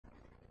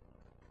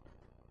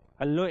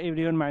Hello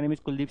everyone, my name is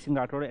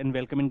𝐂𝐤𝐧𝐤𝐬 and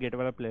welcome in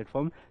GetWallah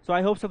platform. So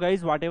I hope so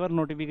guys, whatever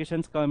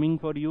notifications coming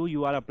for you,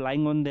 you are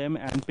applying on them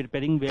and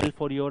preparing well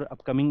for your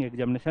upcoming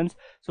examinations.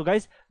 So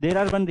guys, there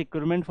are one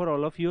requirement for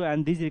all of you,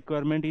 and this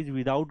requirement is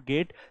without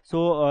GATE.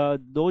 So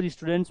those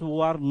students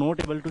who are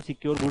not able to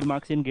secure good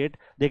marks in GATE,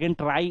 they can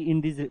try in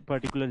this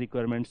particular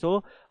requirement.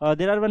 So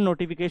there are one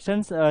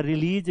notifications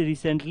released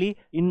recently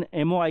in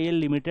MOIL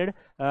Limited.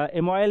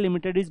 MOIL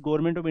Limited is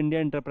Government of India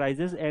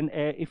Enterprises, and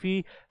if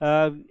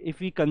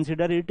we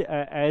consider it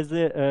as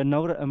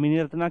now Mini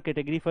Ratna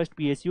category first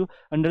PSU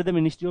under the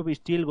Ministry of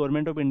Steel,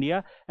 Government of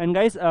India. And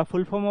guys,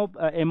 full form of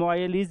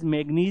MOIL is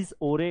Manganese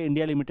Ore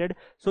India Limited,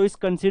 so it's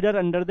considered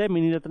under the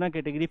Mini Ratna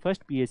category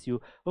first PSU.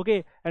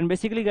 Okay, and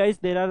basically guys,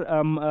 there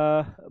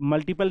are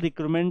multiple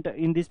recruitment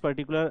in this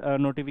particular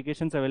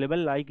notifications available.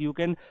 Like you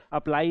can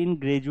apply in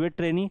graduate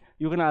trainee,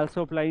 you can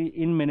also apply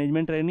in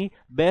management trainee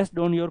based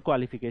on your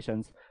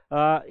qualifications.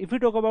 If we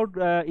talk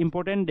about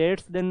important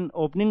dates, then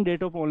opening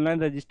date of online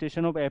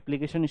registration of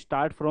application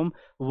start from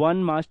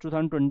 1 March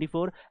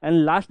 2024,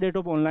 and last date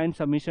of online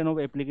submission of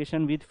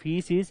application with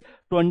fees is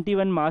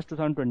 21 March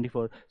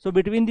 2024. So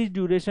between this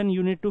duration,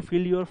 you need to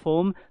fill your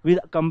form with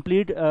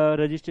complete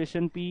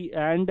registration fee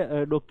and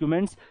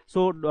documents.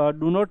 So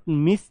do not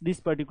miss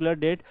this particular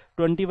date,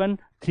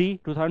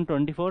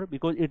 21/3/2024,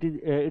 because it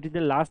is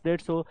the last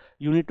date. So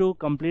you need to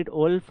complete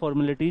all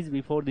formalities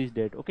before this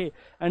date. Okay,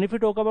 and if we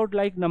talk about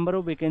like number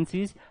of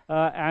vacancies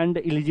and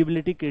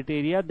eligibility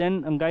criteria,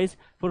 then guys,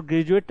 for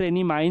graduate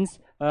trainee mines,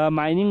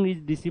 mining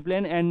is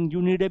discipline, and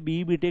you need a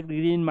BE BTech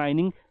degree in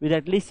mining with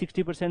at least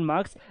 60%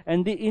 marks,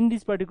 and in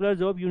this particular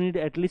job you need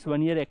at least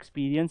 1 year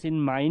experience in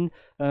mine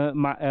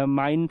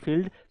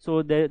field.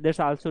 So that's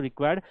also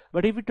required.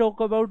 But if we talk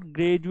about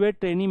graduate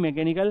trainee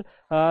mechanical,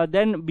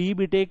 then BE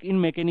BTech in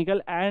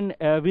mechanical and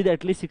with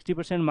at least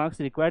 60% marks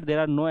required. There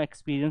are no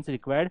experience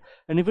required.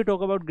 And if we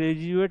talk about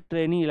graduate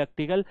trainee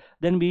electrical,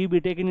 then BE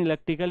BTech in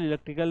electrical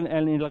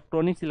and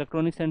electronics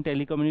and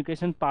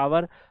telecommunication,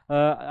 power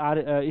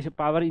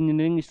power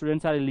engineering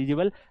students are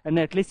eligible, and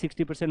at least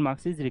 60%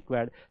 marks is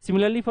required.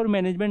 Similarly, for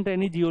management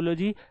trainee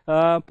geology,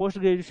 post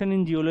graduation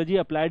in geology,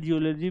 applied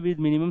geology with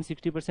minimum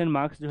 60%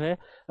 marks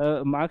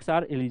marks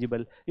are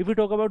eligible. If we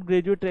talk about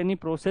graduate trainee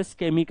process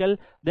chemical,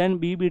 then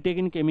BE BTech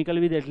in chemical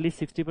with at least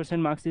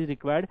 60% marks is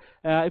required.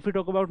 If we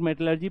talk about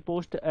metallurgy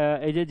post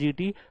as a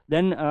GT,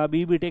 then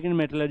BE BTech in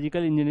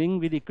metallurgical engineering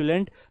with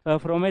equivalent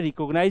from a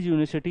recognized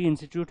university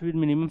institute with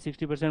minimum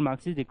 60%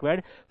 marks is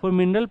required. For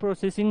mineral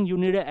processing, you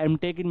need a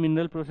MTech in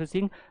mineral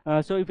processing.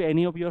 So if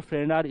any of your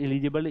friends are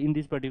eligible in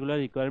this particular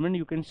requirement,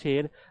 you can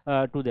share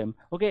to them.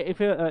 Okay, if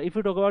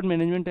you talk about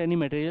management trainee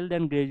material,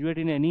 then graduate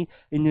in any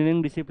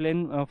engineering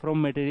discipline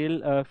from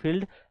material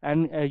field,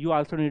 and you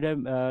also need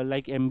a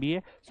like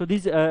MBA. So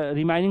this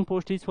remaining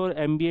post is for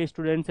MBA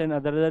students and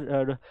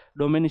other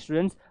domain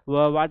students.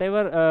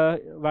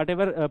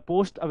 Whatever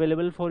post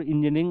available for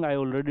engineering, I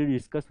already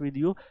discussed with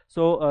you,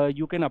 so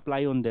you can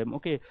apply on them.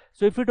 Okay,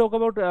 so if we talk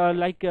about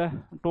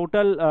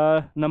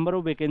total number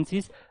of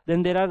vacancies,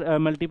 then there are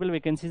multiple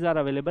vacancies are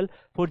available.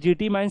 For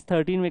GT mines,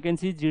 13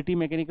 vacancies, GT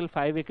mechanical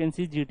 5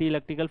 vacancies, GT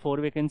electrical 4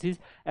 vacancies,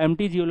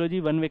 MT geology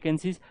 1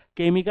 vacancies,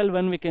 chemical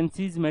 1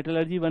 vacancies,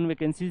 metallurgy 1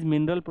 vacancies,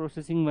 mineral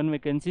processing 1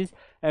 vacancies,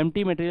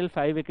 MT material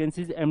 5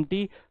 vacancies,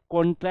 MT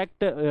contract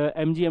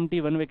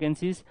MGMT 1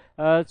 vacancies.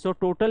 So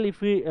total,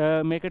 if we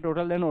make a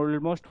total, then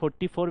almost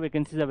 44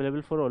 vacancies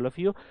available for all of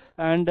you.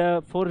 And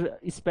for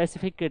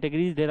specific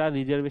categories, there are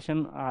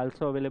reservation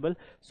also available.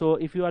 So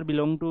if you are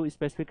belong to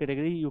specific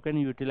category, you can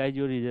utilize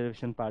your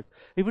reservation part.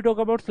 If we talk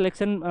about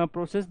selection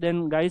process,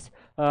 then guys,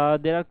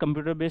 there are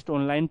computer based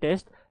online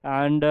tests,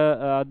 and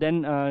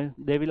then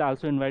they will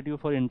also invite you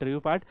for interview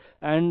part.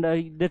 And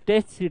the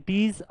test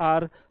cities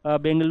are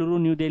Bengaluru,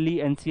 New Delhi,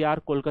 NCR,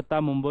 Kolkata,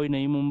 Mumbai,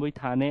 Navi Mumbai,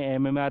 Thane,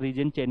 MMR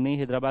region, Chennai,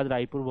 Hyderabad,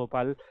 Raipur,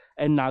 Bhopal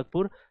and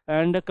Nagpur.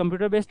 And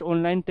computer based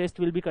online test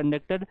will be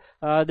conducted.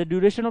 The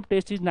duration of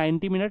test is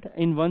 90 minutes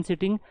in one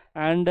sitting,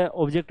 and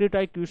objective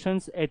type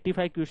questions,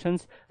 85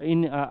 questions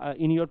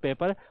in your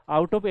paper.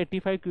 Out of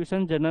 85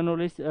 questions, general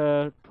knowledge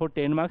for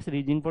 10 marks,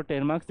 reasoning for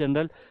 10 marks,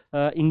 general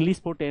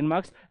English for 10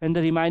 marks, and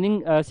the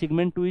remaining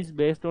segment 2 is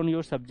based on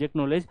your subject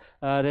knowledge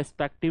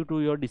respective to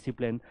your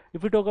discipline.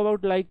 If we talk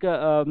about like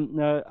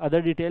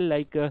other detail,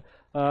 like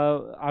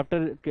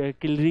after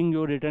clearing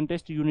your written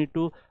test, you need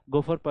to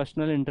go for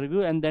personal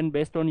interview, and then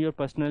based on your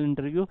personal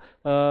interview,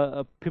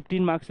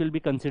 15 marks will be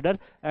considered,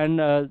 and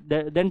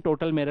then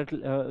total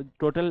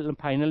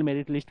final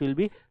merit list will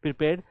be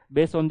prepared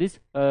based on this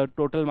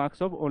total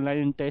marks of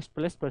online test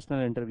plus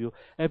personal interview.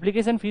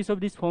 Application fees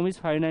of this form is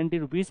 590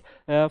 rupees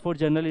for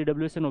general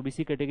EWS and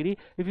OBC category.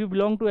 If you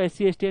belong to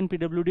SC, ST and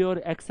PWD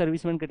or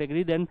ex-serviceman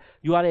category, then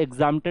you are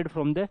exempted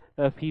from the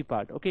fee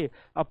part. Okay,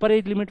 upper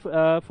age limit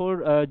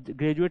for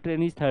graduate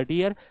trainee is 30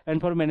 year,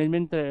 and for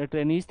management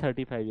trainee is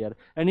 35 year.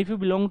 And if you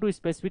belong to a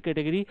specific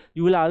category,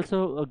 you will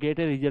also get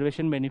a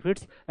reservation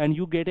benefits, and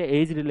you get a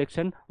age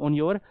reduction on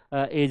your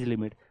age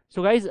limit.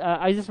 So guys,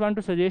 I just want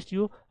to suggest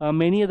you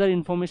many other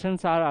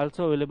informations are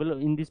also available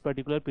in this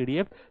particular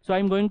PDF. So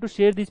I'm going to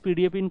share this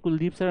PDF in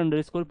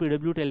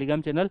𝐂𝐚𝐴_PW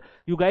Telegram channel.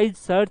 You guys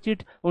search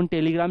it on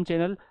Telegram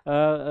channel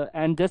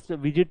and just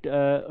visit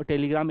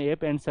Telegram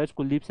app and search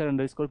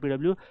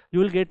𝐂𝐚𝐴_PW. You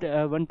will get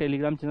one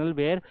Telegram channel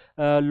where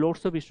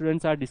lots of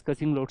students are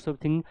discussing lots of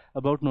things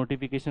about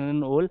notification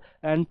and all,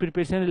 and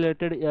preparation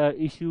related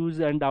issues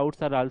and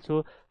doubts are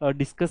also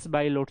discussed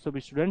by lots of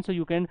students. So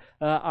you can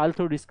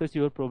also discuss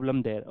your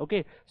problem there.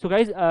 Okay, so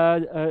guys,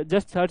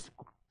 just search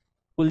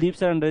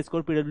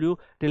𝐂𝐚𝐴_PW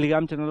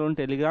Telegram channel on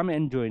Telegram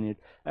and join it.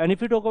 And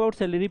if you talk about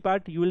salary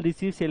part, you will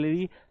receive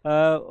salary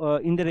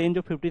in the range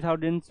of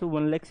 50,000 to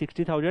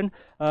 1,60,000,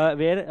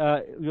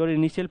 where your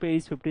initial pay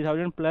is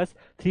 50,000 plus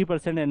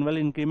 3% annual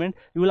increment.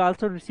 You will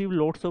also receive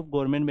lots of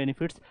government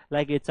benefits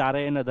like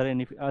HRA and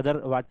other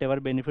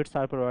whatever benefits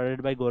are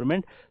provided by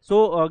government.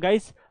 So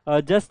guys,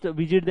 just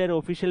visit their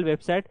official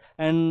website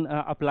and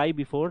apply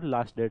before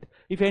last date.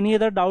 If any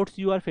other doubts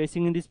you are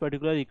facing in this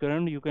particular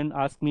requirement, you can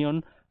ask me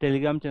on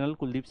Telegram channel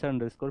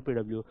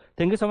𝐂𝐚𝐴_PW.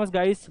 Thank you so much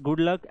guys, good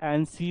luck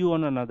and see you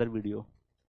on another video.